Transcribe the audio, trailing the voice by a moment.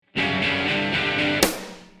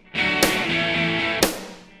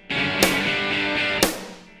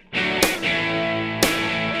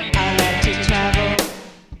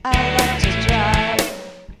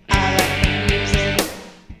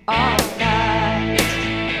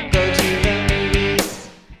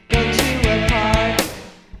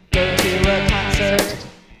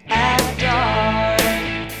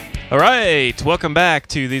All right, welcome back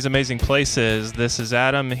to These Amazing Places. This is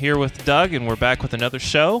Adam here with Doug, and we're back with another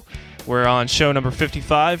show. We're on show number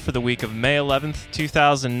 55 for the week of May 11th,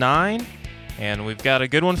 2009, and we've got a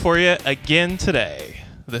good one for you again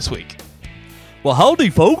this week. Well, howdy,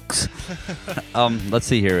 folks. Let's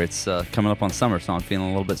see here. It's coming up on summer, so I'm feeling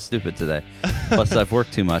a little bit stupid today. Plus, I've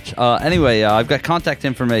worked too much. Anyway, I've got contact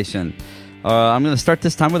information. I'm going to start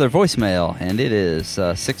this time with our voicemail, and it is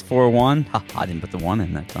 641. I didn't put the 1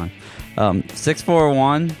 in that time.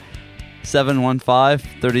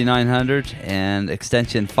 641-715-3900 and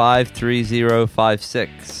extension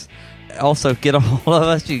 53056. Also, get a hold of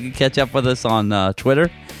us. You can catch up with us on Twitter.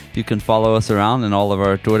 You can follow us around in all of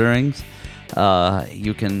our Twitterings.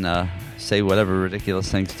 You can say whatever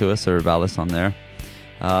ridiculous things to us or about us on there.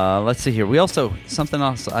 Let's see here. We also, something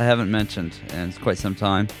else I haven't mentioned in quite some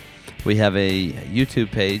time. We have a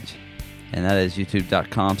YouTube page, and that is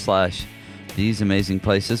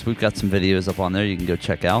youtube.com/theseamazingplaces. We've got some videos up on there you can go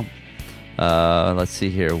check out. Let's see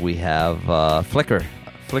here. We have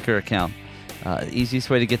Flickr account. The easiest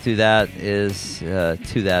way to get to that is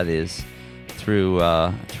through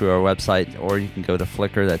our website, or you can go to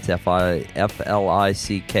Flickr. That's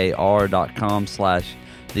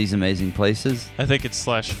FLICKR.com/theseamazingplaces. I think it's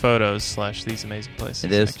 /photos/theseamazingplaces.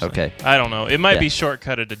 It is? Actually. Okay. I don't know. It might be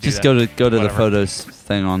shortcutted to do Just that. go to the photos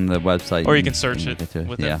thing on the website. Or you can search it within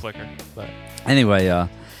yeah. Flickr. But Anyway,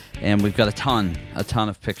 and we've got a ton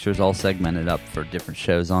of pictures all segmented up for different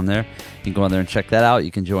shows on there. You can go on there and check that out.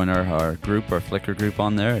 You can join our group, our Flickr group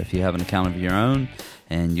on there if you have an account of your own,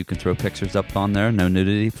 and you can throw pictures up on there. No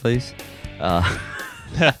nudity, please.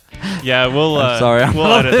 Yeah, we'll. I'm sorry, I'm we'll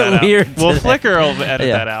a edit little that weird out. Well, today. Flickr will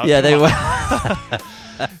edit that out. Yeah, they will.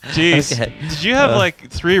 Jeez, Okay. Did you have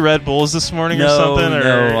like 3 Red Bulls this morning or something?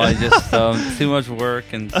 No, I just too much work,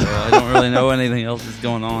 and so I don't really know anything else is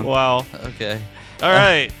going on. Wow. Okay. All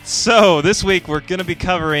right. So this week we're going to be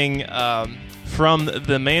covering from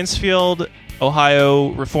the Mansfield, Ohio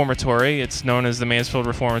Reformatory. It's known as the Mansfield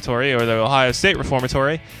Reformatory or the Ohio State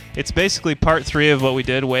Reformatory. It's basically part 3 of what we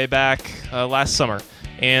did way back last summer.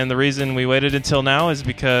 And the reason we waited until now is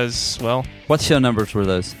because, well... What show numbers were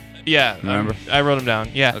those? Yeah. Remember? I wrote them down.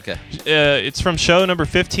 Yeah. Okay. It's from show number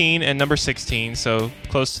 15 and number 16, so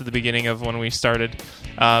close to the beginning of when we started.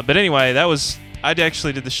 But anyway, I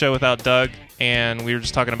actually did the show without Doug, and we were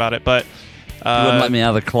just talking about it. But You wouldn't let me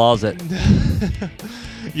out of the closet.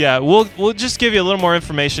 Yeah, we'll just give you a little more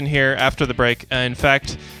information here after the break. In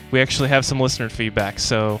fact, we actually have some listener feedback,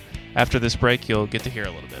 so after this break, you'll get to hear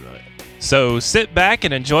a little bit of it. So sit back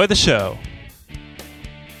and enjoy the show.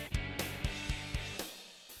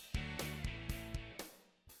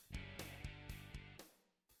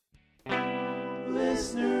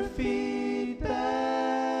 Listener feedback.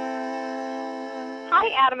 Hi,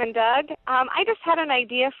 Adam and Doug. I just had an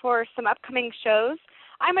idea for some upcoming shows.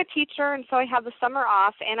 I'm a teacher, and so I have the summer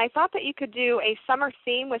off, and I thought that you could do a summer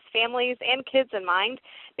theme with families and kids in mind.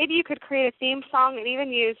 Maybe you could create a theme song and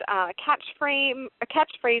even use a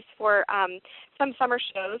catchphrase for some summer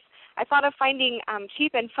shows. I thought of finding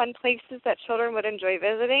cheap and fun places that children would enjoy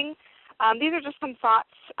visiting. These are just some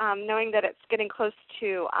thoughts, knowing that it's getting close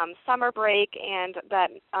to summer break and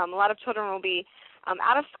that a lot of children will be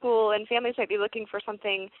out of school, and families might be looking for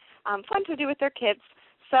something fun to do with their kids.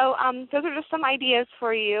 So those are just some ideas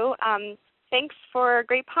for you. Thanks for a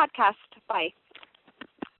great podcast. Bye.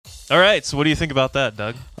 All right, so what do you think about that,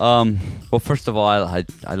 Doug? Well, first of all, I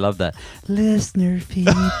love that listener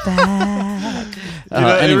feedback.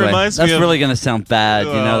 It reminds me that's of, really going to sound bad.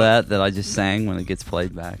 You know that I just sang when it gets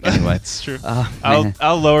played back. Anyway, it's true.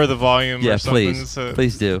 I'll lower the volume. Yeah, or something.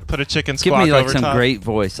 Please do. Put a chicken Give squawk me like over some top. great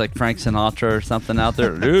voice, like Frank Sinatra or something out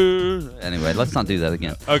there. Anyway, let's not do that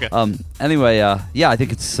again. Okay. Anyway, yeah, I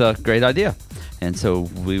think it's a great idea, and so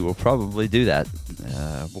we will probably do that.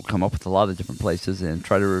 We'll come up with a lot of different places and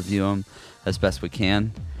try to review them as best we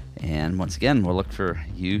can. And once again, we'll look for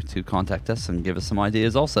you to contact us and give us some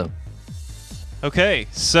ideas also. Okay,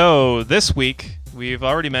 so this week, we've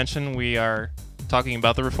already mentioned we are talking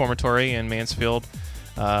about the Reformatory in Mansfield.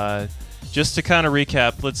 Just to kind of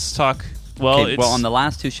recap, let's talk... Well, on the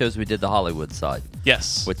last 2 shows, we did the Hollywood side.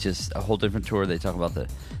 Yes. Which is a whole different tour. They talk about the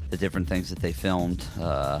different things that they filmed,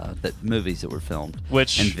 that movies that were filmed, and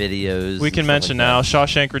videos. We can mention now,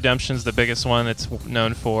 Shawshank Redemption is the biggest one it's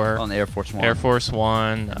known for. On Air Force One. Air Force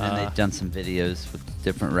One. And then they've done some videos with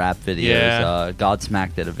different rap videos. Yeah.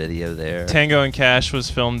 Godsmack did a video there. Tango and Cash was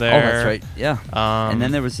filmed there. Oh, that's right. Yeah. And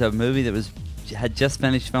then there was a movie that was had just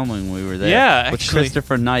finished filming when we were there. Yeah, with actually.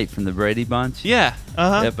 Christopher Knight from the Brady Bunch. Yeah.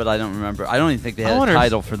 Yeah, but I don't remember. I don't even think they had a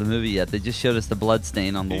title for the movie yet. They just showed us the blood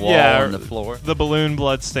stain on the wall and the floor. The balloon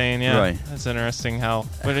blood stain. Yeah, right. That's interesting. How,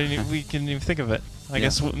 but we can even think of it. I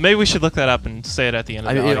guess maybe we should look that up and say it at the end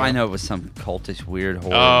of the audio. I know it was some cultish, weird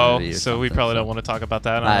horror movie. So we probably don't want to talk about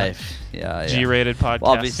that on a G-rated podcast.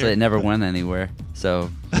 Well, obviously, it never went anywhere, so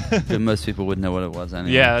most people wouldn't know what it was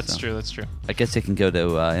anyway. Yeah, that's true. That's true. I guess they can go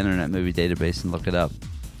to Internet Movie Database and look it up.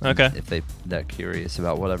 Okay. If they're curious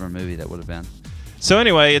about whatever movie that would have been. So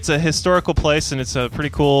anyway, it's a historical place, and it's a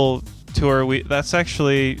pretty cool tour. That's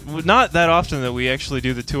actually not that often that we actually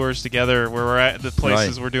do the tours together where we're at the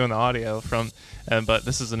places we're doing the audio from. But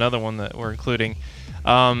this is another one that we're including.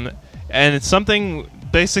 And it's something,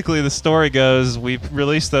 basically the story goes, we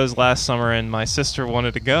released those last summer and my sister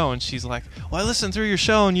wanted to go and she's like, well, I listened through your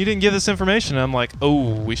show and you didn't give this information. And I'm like,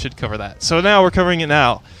 oh, we should cover that. So now we're covering it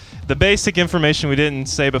now. The basic information we didn't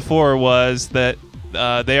say before was that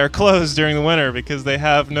they are closed during the winter because they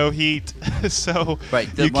have no heat. So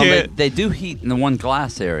they do heat in the one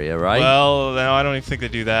glass area, right? Well, no, I don't even think they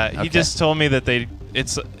do that. Okay. He just told me that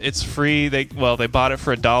it's free. They bought it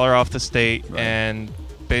for $1 off the state, and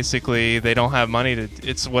basically they don't have money to.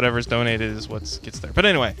 It's whatever's donated is what gets there. But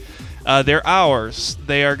anyway, their hours.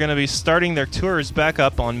 They are going to be starting their tours back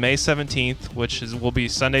up on May 17th, which will be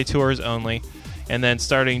Sunday tours only. And then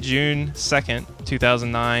starting June 2nd,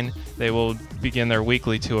 2009, they will begin their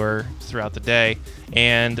weekly tour throughout the day.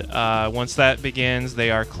 And once that begins,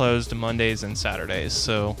 they are closed Mondays and Saturdays.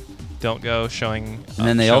 So don't go showing. And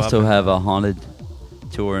then they also have a haunted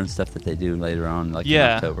tour and stuff that they do later on, like in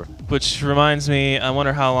October. Which reminds me, I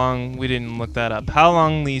wonder how long, we didn't look that up, how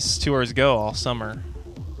long these tours go all summer.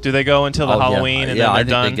 Do they go until the Halloween and then they're done?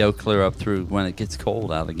 Yeah, I think they go clear up through when it gets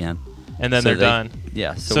cold out again. And then they're done.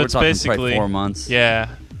 Yeah, so we're talking probably 4 months. Yeah,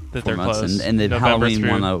 that they're closed. And the November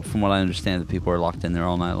Halloween one, from what I understand, the people are locked in there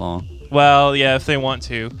all night long. Well, yeah, if they want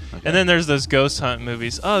to. Okay. And then there's those ghost hunt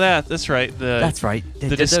movies. Oh, that's right. That's right.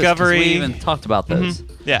 The Discovery. We even talked about those.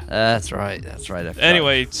 Mm-hmm. Yeah. That's right.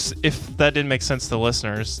 Anyway, if that didn't make sense to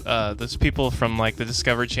listeners, those people from like the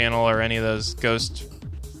Discovery Channel or any of those ghost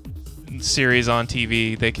series on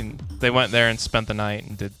TV, they went there and spent the night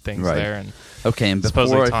and did things there. And okay, and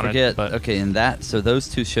before I forget, but so those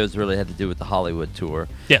two shows really had to do with the Hollywood tour.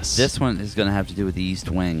 Yes. This one is going to have to do with the East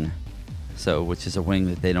Wing. So, which is a wing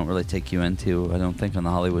that they don't really take you into, I don't think, on the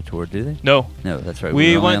Hollywood tour, do they? No, that's right.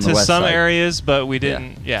 We went to some areas, but we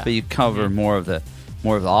didn't. Yeah. But you cover more of the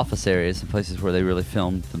office areas and places where they really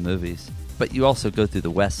filmed the movies. But you also go through the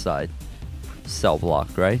West Side cell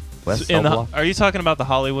block, right? West cell block. Are you talking about the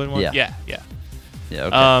Hollywood one? Yeah. Yeah,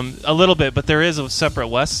 okay. A little bit, but there is a separate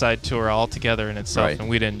West Side tour altogether in itself, and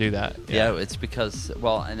we didn't do that. Yeah, it's because,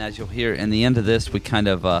 well, and as you'll hear, in the end of this, we kind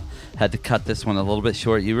of had to cut this one a little bit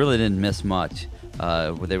short. You really didn't miss much.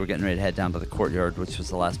 Where they were getting ready to head down to the courtyard, which was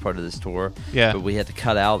the last part of this tour. Yeah. But we had to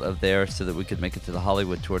cut out of there so that we could make it to the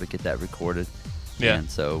Hollywood tour to get that recorded. Yeah. And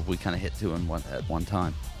so we kind of hit two at one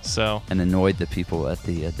time. So. And annoyed the people at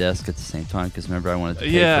the desk at the same time, because remember I wanted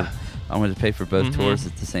to pay for both tours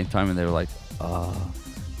at the same time, and they were like,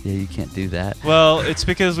 yeah, you can't do that. Well, it's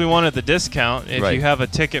because we wanted the discount. If you have a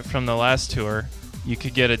ticket from the last tour, you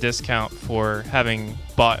could get a discount for having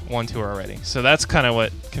bought one tour already. So that's kind of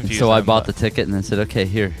what confused So them, I bought the ticket and then said, okay,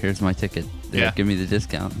 here's my ticket. Give me the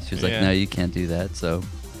discount. And she was like, no, you can't do that. So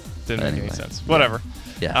didn't make any sense. Whatever.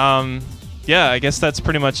 Yeah. I guess that's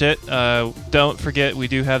pretty much it. Don't forget, we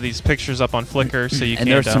do have these pictures up on Flickr, so you can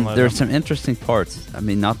download them. There's some interesting parts. I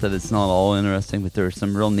mean, not that it's not all interesting, but there are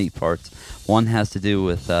some real neat parts. One has to do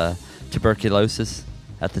with tuberculosis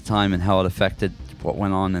at the time and how it affected what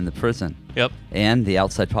went on in the prison. Yep. And the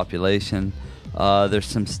outside population. There's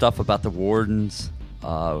some stuff about the wardens.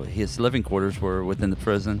 His living quarters were within the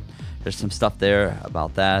prison. There's some stuff there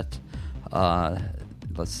about that.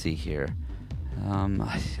 Let's see here.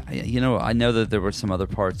 I know that there were some other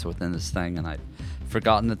parts within this thing, and I've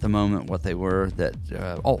forgotten at the moment what they were.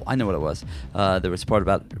 I know what it was. There was a part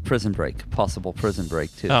about possible prison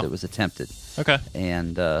break, too, that was attempted. Okay.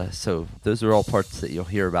 And so those are all parts that you'll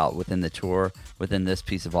hear about within the tour, within this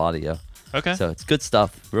piece of audio. Okay. So it's good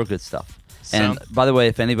stuff, real good stuff. And by the way,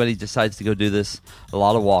 if anybody decides to go do this, a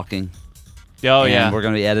lot of walking. Oh, yeah. We're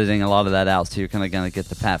going to be editing a lot of that out, so you're kind of going to get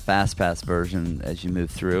the Fast Pass version as you move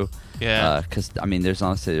through. Yeah. Because,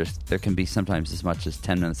 there can be sometimes as much as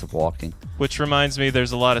 10 minutes of walking. Which reminds me,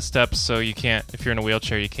 there's a lot of steps, so you can't, if you're in a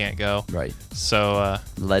wheelchair, you can't go. Right. So.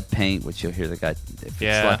 Lead paint, which you'll hear the guy, if it's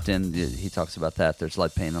left in, he talks about that. There's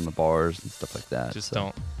lead paint on the bars and stuff like that. Just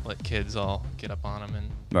don't let kids all get up on them.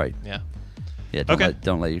 Right. Yeah. Yeah, Okay.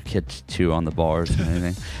 don't let your kids chew on the bars or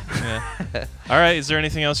anything. Yeah. All right. Is there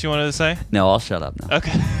anything else you wanted to say? No, I'll shut up now.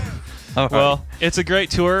 Okay. All right. Well, it's a great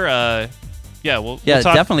tour. We'll talk.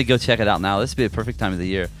 Definitely go check it out now. This would be a perfect time of the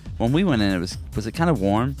year. When we went in, was it kind of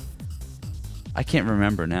warm? I can't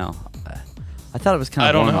remember now. I thought it was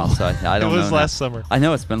kind of warm outside. I don't know. It was last summer. I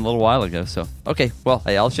know it's been a little while ago. So okay, well,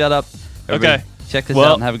 hey, I'll shut up. Everybody, Okay. check this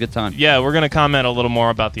out and have a good time. Yeah, we're going to comment a little more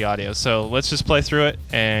about the audio. So let's just play through it,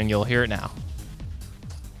 and you'll hear it now.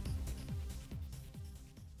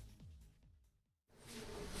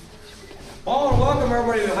 Well, and welcome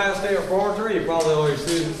everybody to Ohio State Reformatory. You've probably already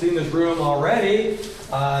seen this room already.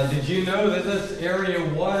 Did you know that this area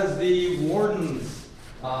was the warden's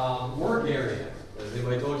work area? Has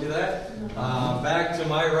anybody told you that? Back to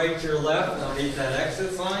my right, to your left, underneath that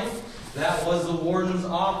exit sign, that was the warden's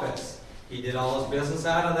office. He did all his business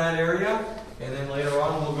out of that area, and then later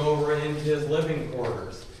on we'll go over into his living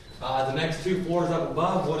quarters. The next 2 floors up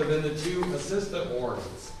above would have been the 2 assistant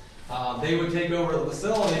wardens. They would take over the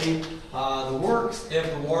facility, the works, if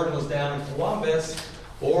the warden was down in Columbus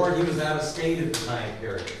or he was out of state at the time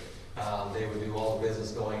period. They would do all the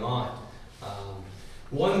business going on.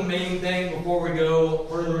 One main thing before we go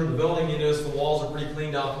further in the building, you notice the walls are pretty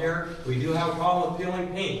cleaned out here. We do have a problem with peeling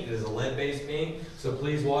paint. It is a lead-based paint, so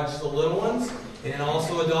please watch the little ones. And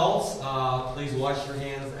also adults, please wash your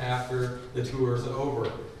hands after the tour is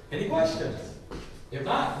over. Any questions? If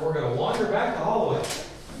not, we're going to wander back the hallway.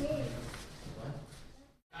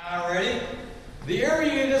 Alrighty. The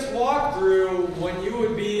area you just walked through, when you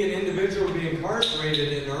would be an individual would be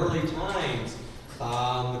incarcerated in early times.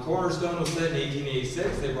 The cornerstone was set in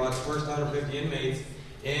 1886. They brought the first 150 inmates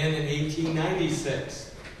in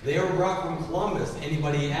 1896. They were brought from Columbus.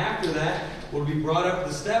 Anybody after that would be brought up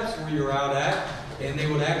the steps where you're out at, and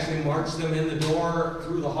they would actually march them in the door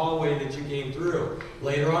through the hallway that you came through.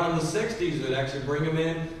 Later on in the 60s, they would actually bring them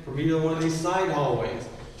in from either one of these side hallways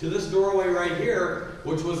to this doorway right here,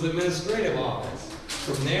 which was the administrative office.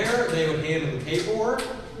 From there, they would hand them the paperwork,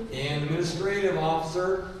 and the administrative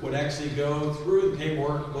officer would actually go through the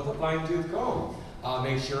paperwork with a fine-tooth comb.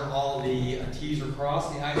 Make sure all the T's are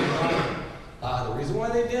crossed, the I's are dotted. The reason why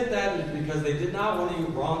they did that is because they did not want any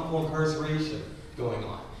wrongful incarceration going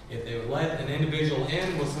on. If they would let an individual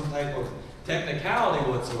in with some type of technicality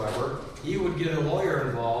whatsoever, he would get a lawyer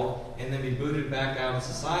involved and then be booted back out of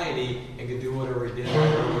society and could do whatever he did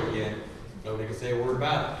over again. Nobody could say a word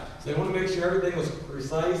about it. So they want to make sure everything was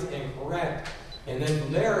precise and correct. And then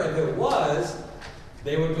from there, if it was,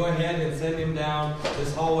 they would go ahead and send him down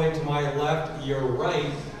this hallway to my left, your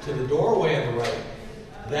right, to the doorway on the right.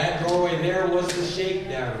 That doorway there was the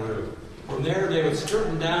shakedown room. From there, they would strip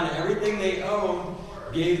them down to everything they owned,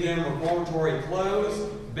 gave them reformatory clothes,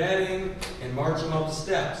 bedding, and march them up the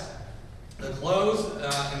steps. The clothes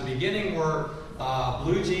in the beginning were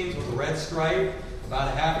blue jeans with a red stripe, about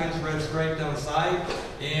a half-inch red stripe down the side.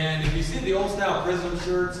 And if you see the old-style prison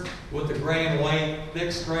shirts with the gray and white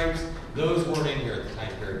thick stripes, those weren't in here at the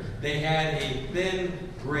time period. They had a thin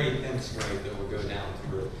stripe that would go down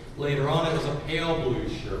through. Later on, it was a pale blue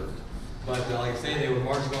shirt. But like I say, they would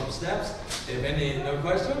march them up the steps. If any, no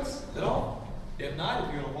questions at all? If not,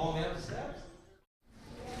 if you want to follow me up the steps.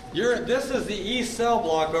 This is the east cell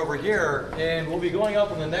block over here, and we'll be going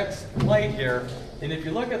up on the next light here. And if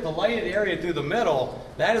you look at the lighted area through the middle,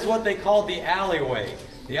 that is what they called the alleyway.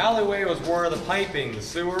 The alleyway was where the piping, the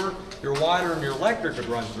sewer, your water, and your electric would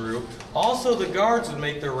run through. Also, the guards would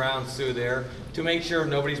make their rounds through there to make sure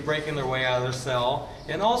nobody's breaking their way out of their cell,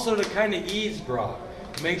 and also to kind of eavesdrop,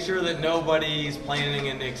 to make sure that nobody's planning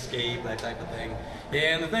an escape, that type of thing.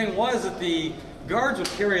 And the thing was that the guards would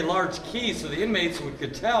carry large keys so the inmates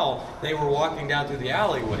could tell they were walking down through the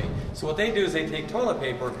alleyway. So what they do is they take toilet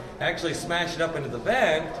paper, actually smash it up into the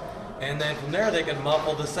vent, and then from there they can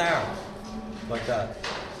muffle the sound. Like that.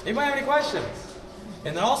 Anybody have any questions?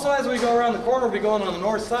 And then also as we go around the corner, we'll be going on the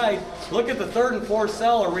north side, look at the 3rd and 4th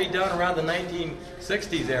cell are redone around the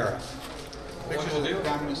 1960s era. Pictures of the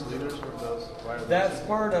communist leaders or those? That's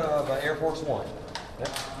part of Air Force One. Yep.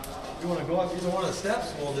 You want to go up either one of the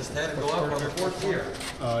steps, we'll just head and go up on the 4th tier.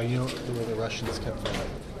 You know where the Russians kept that?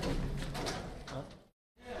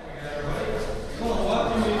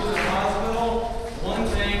 Welcome you to the hospital. One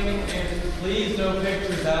thing is please no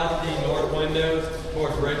pictures out the north windows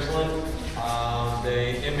towards Richland.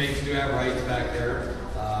 The inmates do have rights back there,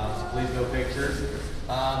 so please no pictures.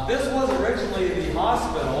 This was originally the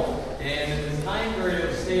hospital, and in the time period it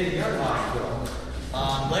was a state-of-the-art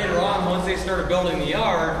hospital. Later on, once they started building the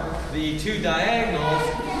yard, the 2 diagonals,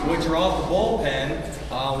 which are off the bullpen,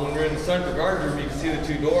 When we're in the central guard room, you can see the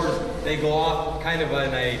two doors. They go off kind of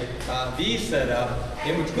in a V setup.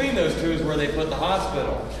 In between those two is where they put the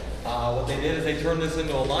hospital. What they did is they turned this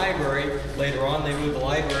into a library. Later on, they moved the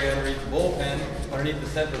library underneath the bullpen, underneath the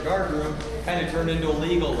central guard room, kind of turned into a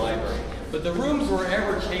legal library. But the rooms were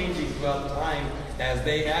ever changing throughout time as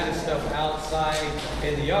they added stuff outside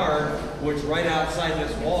in the yard, which right outside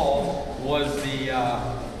this wall was the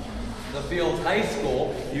Fields High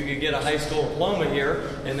School. You could get a high school diploma here,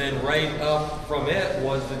 and then right up from it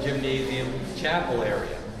was the gymnasium chapel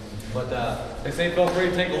area. But they say feel free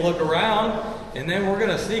to take a look around, and then we're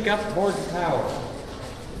going to sneak up towards the tower.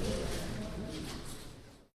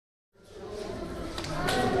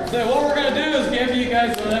 So what we're going to do is give you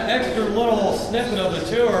guys an extra little snippet of the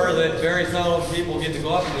tour that very seldom people get to go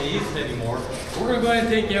up in the east anymore. We're going to go ahead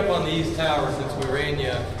and take you up on the east tower since we ran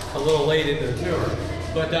you a little late into the tour.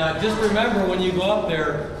 But just remember, when you go up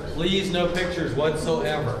there, please no pictures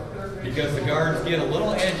whatsoever, because the guards get a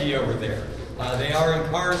little edgy over there. They are in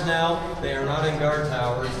cars now. They are not in guard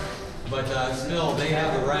towers. But still, they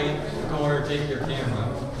have the right to come over and take your camera.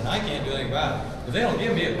 And I can't do anything about it, because they don't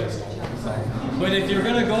give me a pistol. But if you're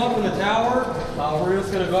going to go up in the tower, we're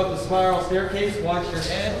just going to go up the spiral staircase, watch your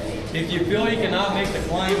head. If you feel you cannot make the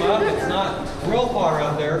climb up, it's not real far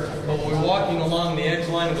up there, but we're walking along the edge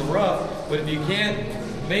line of the roof. But if you can't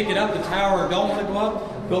make it up the tower or don't want to go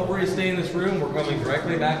up, feel free to stay in this room. We're coming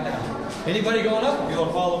directly back down. Anybody going up? If you want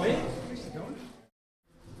to follow me?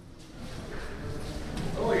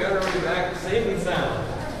 Oh, we got everybody back safe and sound.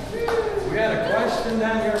 We had a question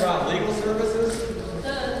down here about legal services.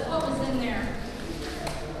 What was in there?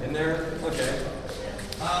 In there? Okay.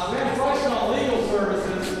 We have a question on legal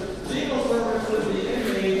services. Legal services, the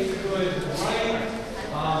inmates could write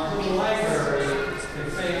to the library and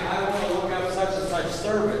say, I want to look up such and such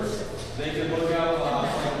service. They could look up,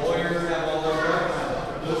 like lawyers have all their books.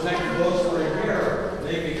 Those types of books were in here.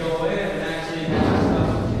 They could go in and actually have stuff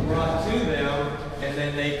brought to them, and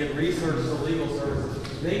then they could research the legal services.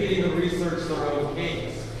 They could even research their own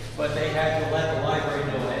case, but they had to let the library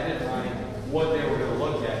know ahead of time what they were going to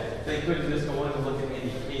look at. They couldn't just go in and look at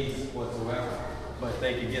any case whatsoever, but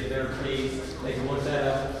they could get their case, they could look that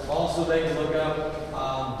up. Also, they could look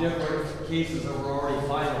up different cases that were already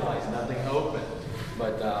finalized, nothing open.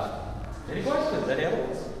 But any questions? Any other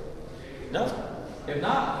ones? No? If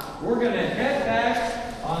not, we're going to head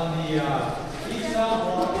back on the east-south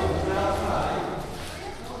block on the south side.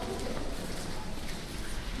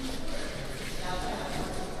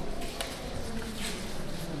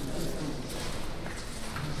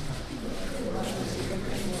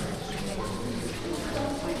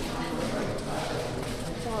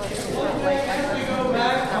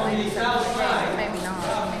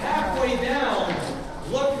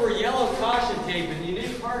 And the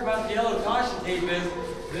unique part about the yellow caution tape is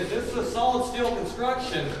that this is a solid steel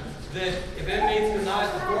construction that if inmates could not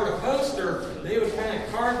afford a poster, they would kind of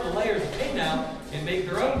carve the layers of paint out and make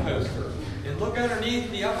their own poster. And look underneath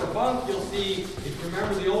the upper bunk, you'll see, if you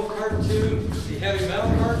remember the old cartoon, the heavy metal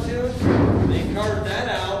cartoon, they carved that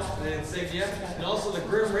out and insignia, and also the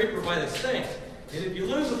Grim Reaper by the stink. And if you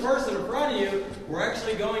lose the person in front of you, we're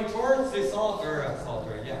actually going towards the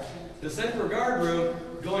the central guard room,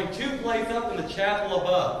 going 2 plates up in the chapel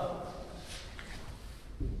above.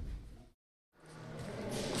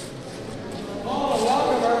 Oh,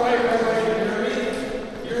 welcome everybody.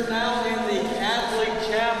 You're now in the Catholic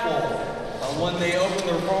chapel. When they opened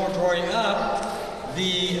the reformatory up,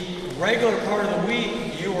 the regular part of the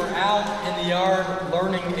week, you were out in the yard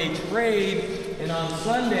learning a trade, and on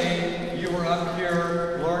Sunday, you were up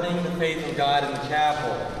here learning the faith of God in the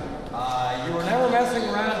chapel. You were never messing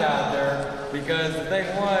around out there, because the thing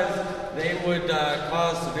was, they would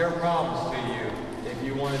cause severe problems to you if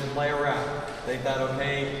you wanted to play around. They thought,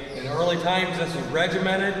 okay, in the early times this was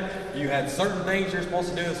regimented. You had certain things you're supposed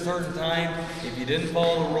to do at a certain time. If you didn't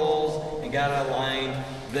follow the rules and got out of line,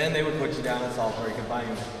 then they would put you down in solitary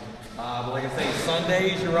confinement. But like I say,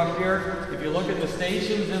 Sundays you're up here. If you look at the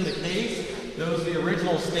stations in the case, those are the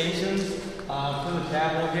original stations to the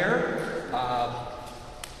chapel here.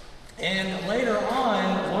 And later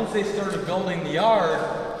on, once they started building the yard,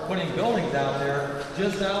 putting buildings out there,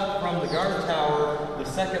 just out from the guard tower, the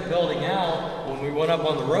second building out, when we went up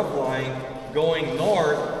on the roof line, going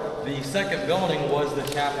north, the second building was the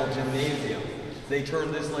chapel gymnasium. They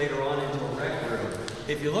turned this later on into a rec room.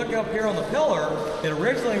 If you look up here on the pillar, it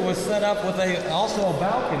originally was set up with also a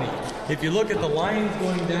balcony. If you look at the lines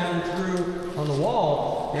going down through on the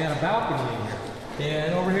wall, they had a balcony in here.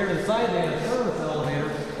 And over here to the side, they had a service elevator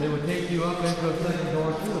that would take you up into a second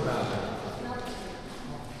door through the balcony.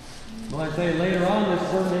 Well, I say later on,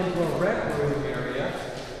 this turned into a rec room area.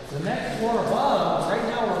 The next floor above, right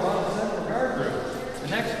now we're above the central guard room. The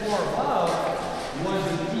next floor above was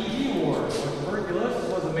the TB ward. When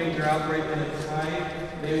tuberculosis was a major outbreak at the time,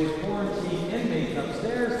 they would quarantine inmates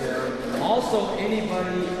upstairs there. Also,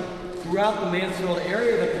 anybody throughout the Mansfield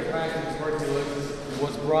area that contracted tuberculosis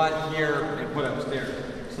was brought here and put upstairs.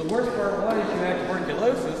 So the worst part was you had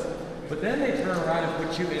tuberculosis, but then they turn around and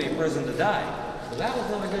put you in a prison to die. So that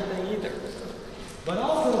was not a good thing either. But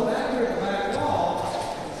also back here at the back wall,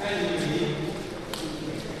 as you see,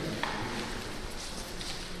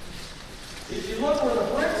 if you look where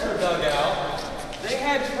the bricks are dug out, they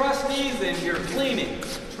had trustees in here cleaning.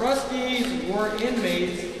 Trustees were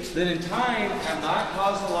inmates that in time have not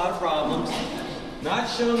caused a lot of problems, not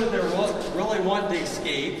shown that they really want to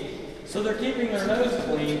escape, so they're keeping their nose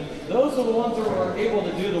clean. Those are the ones that are able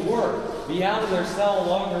to do the work, be out of their cell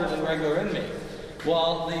longer than regular inmates.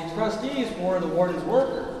 While the trustees were the warden's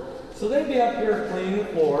workers. So they'd be up here cleaning the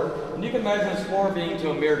floor, and you can imagine this floor being to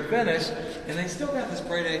a mirrored finish, and they still got this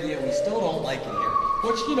bright idea we still don't like in here.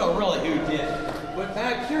 Which, really, who did? But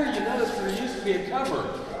back here, you notice there used to be a cupboard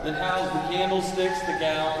that housed the candlesticks, the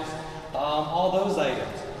gowns, all those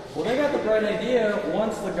items. Well, they got the bright idea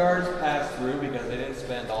once the guards passed through, because they didn't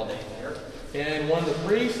spend all day here, and when the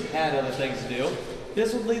priests had other things to do,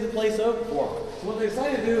 this would leave the place open for them. So what they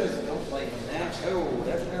decided to do is, don't play with that. Oh,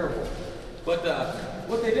 that's terrible. But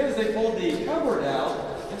what they did is they pulled the cupboard out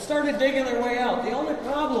and started digging their way out. The only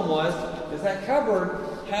problem is that cupboard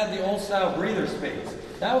had the old style breather space.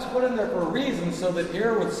 That was put in there for a reason so that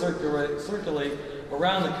air would circulate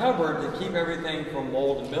around the cupboard to keep everything from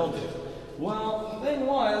mold and mildew. Well, the thing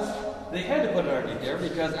was, they had to put it underneath there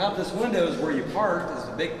because out this window is where you parked. It's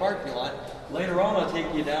a big parking lot. Later on, I'll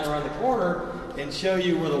take you down around the corner and show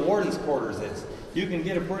you where the warden's quarters is. You can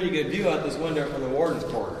get a pretty good view out this window from the warden's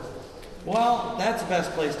quarters. Well, that's the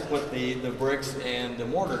best place to put the bricks and the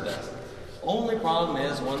mortar desk. Only problem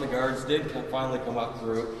is when the guards did finally come up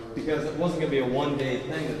through, because it wasn't going to be a one-day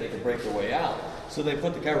thing that they could break their way out. So they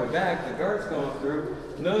put the cover back, the guards come up through,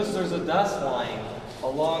 notice there's a dust line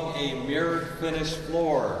along a mirrored finished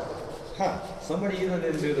floor. Somebody either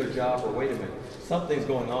didn't do their job or wait a minute, something's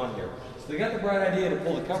going on here. So they got the bright idea to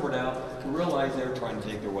pull the cupboard out to realize they were trying to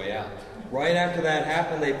take their way out. Right after that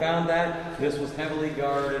happened, they found that this was heavily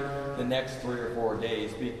guarded the next 3 or 4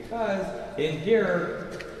 days because in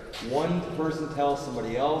here, one person tells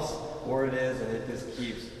somebody else where it is and it just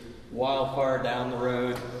keeps wildfire down the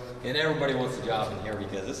road. And everybody wants a job in here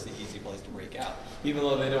because this is the easy place to break out, even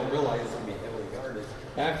though they don't realize it's going to be heavily guarded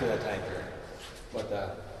after that time period.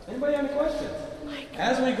 But anybody have any questions?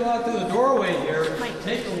 As we go out through the doorway here,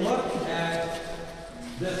 take a look at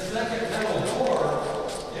the second metal door.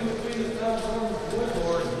 In between the metal door and the wood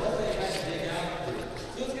doors, what they had to dig out through.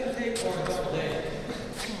 So it's going to take more than a couple days.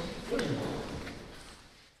 What do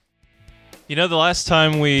you want? The last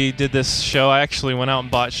time we did this show, I actually went out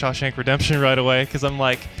and bought Shawshank Redemption right away because I'm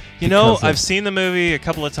like, I've seen the movie a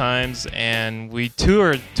couple of times, and we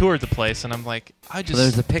toured the place, and I'm like, Well,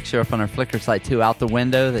 there's a picture up on our Flickr site, too, out the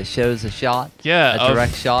window that shows a shot. Yeah. A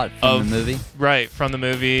direct shot from the movie. Right, from the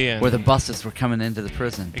movie. And where the buses were coming into the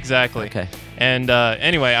prison. Exactly. Okay. And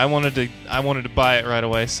anyway, I wanted to buy it right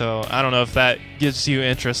away, so I don't know if that gives you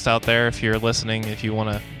interest out there if you're listening, if you want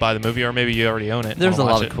to buy the movie, or maybe you already own it. There's a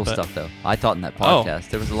lot of cool stuff, though. I thought in that podcast.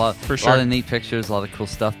 There was a lot of neat pictures, a lot of cool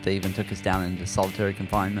stuff. They even took us down into solitary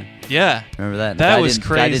confinement. Yeah. Remember that? That was crazy.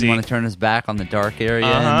 The guy didn't want to turn his back on the dark area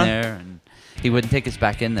in there, and he wouldn't take us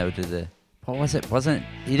back in, though, to the... What was it?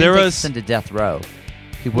 He didn't take us into death row.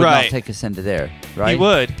 He would not take us into there, right? He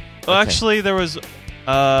would. Well, actually, there was... there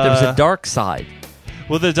was a dark side.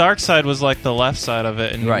 Well, the dark side was like the left side of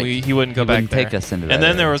it, and he wouldn't go back there. He wouldn't take us into that. And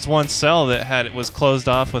then there was one cell that was closed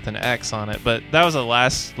off with an X on it, but that was the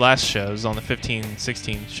last shows on the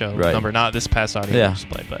 15-16 show number, not this past audio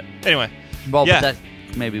display. But anyway. Well, but that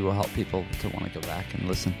maybe will help people to want to go back and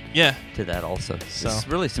listen to that also. So. There's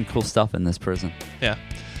really some cool stuff in this prison. Yeah.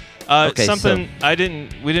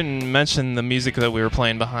 We didn't mention the music that we were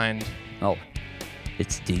playing behind. Oh,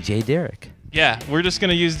 it's DJ Derek. Yeah, we're just going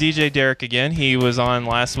to use DJ Derek again. He was on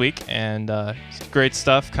last week, and great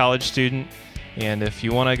stuff, college student. And if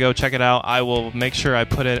you want to go check it out, I will make sure I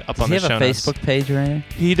put it up on the show notes. Does he have a Facebook page or anything?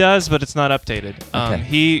 He does, but it's not updated.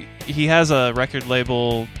 Okay. He has a record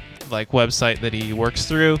label website that he works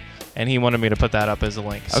through, and he wanted me to put that up as a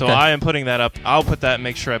link. So I am putting that up. I'll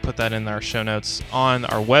make sure I put that in our show notes on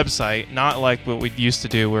our website, not like what we used to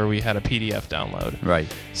do where we had a PDF download.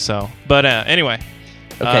 Right. So, but anyway.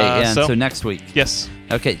 Okay, so next week. Yes.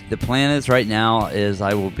 Okay, the plan is right now is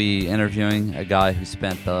I will be interviewing a guy who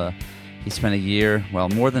spent a year, well,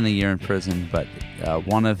 more than a year in prison, but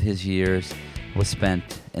one of his years was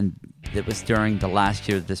spent, and it was during the last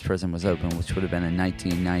year that this prison was open, which would have been in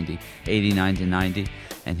 1990, 89 to 90,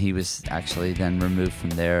 and he was actually then removed from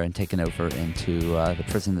there and taken over into the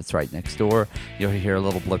prison that's right next door. You'll hear a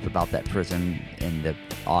little blip about that prison in the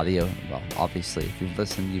audio. Well, obviously, if you've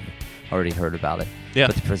listened, you've already heard about it. Yeah.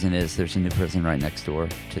 But the prison there's a new prison right next door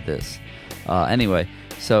to this. Anyway,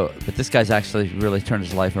 but this guy's actually really turned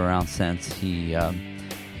his life around since. He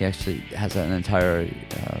actually has an entire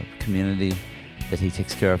community that he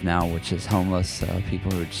takes care of now, which is homeless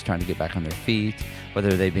people who are just trying to get back on their feet,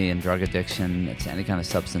 whether they be in drug addiction, it's any kind of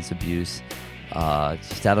substance abuse,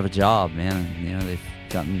 just out of a job, man. You know,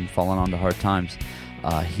 they've fallen onto hard times.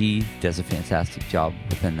 He does a fantastic job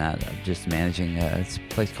within that, of just managing. It's a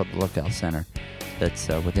place called the Lookout Center that's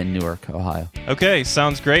within Newark, Ohio. Okay,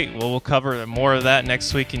 sounds great. Well, we'll cover more of that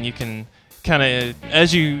next week, and you can kind of,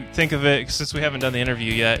 as you think of it, since we haven't done the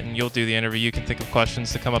interview yet, and you'll do the interview, you can think of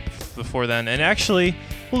questions to come up before then. And actually,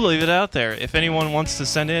 we'll leave it out there. If anyone wants to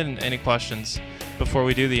send in any questions before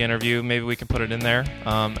we do the interview, maybe we can put it in there.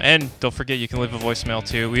 And don't forget, you can leave a voicemail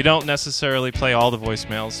too. We don't necessarily play all the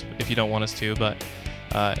voicemails if you don't want us to, but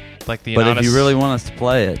like the anonymous... But if you really want us to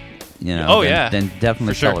play it, you know, then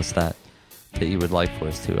definitely sure. tell us that you would like for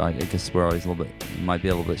us to. I guess we're always might be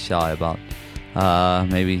a little bit shy about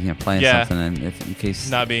maybe playing something, and in case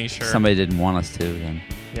not being sure somebody didn't want us to, then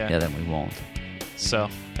then we won't. So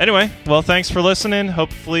anyway, well, thanks for listening.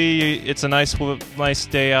 Hopefully it's a nice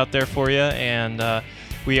day out there for you, and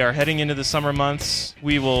we are heading into the summer months.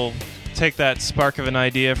 We will take that spark of an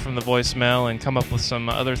idea from the voicemail and come up with some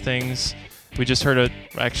other things. We just heard it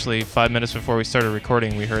actually 5 minutes before we started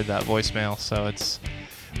recording. We heard that voicemail, so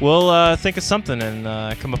we'll think of something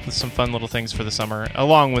and come up with some fun little things for the summer,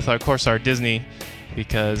 along with, of course, our Disney,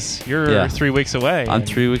 because you're 3 weeks away. I'm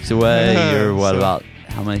 3 weeks away. You're what, about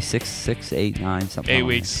how many? 6, 8, 9, something. 8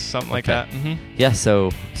 weeks, something like that. Mm-hmm. Yeah,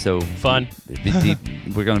 so fun.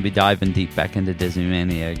 We're going to be diving deep back into Disney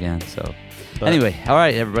Mania again. So anyway, all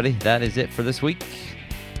right, everybody, that is it for this week,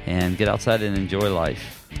 and get outside and enjoy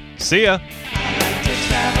life. See ya. I like to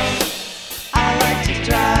travel. I like to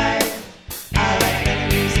drive. I like the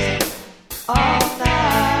music all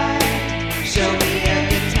night. Show me a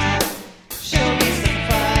good time. Show me some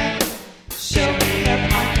fun. Show me a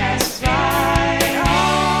podcast right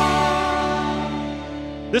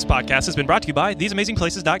on. This podcast has been brought to you by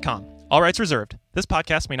TheseAmazingPlaces.com. All rights reserved. This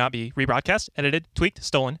podcast may not be rebroadcast, edited, tweaked,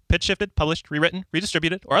 stolen, pitch shifted, published, rewritten,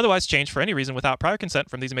 redistributed, or otherwise changed for any reason without prior consent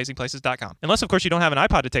from TheseAmazingPlaces.com. Unless, of course, you don't have an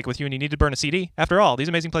iPod to take with you and you need to burn a CD. After all, These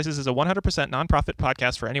Amazing Places is a 100% non-profit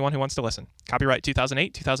podcast for anyone who wants to listen. Copyright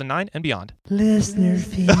 2008, 2009, and beyond. Listener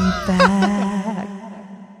feedback.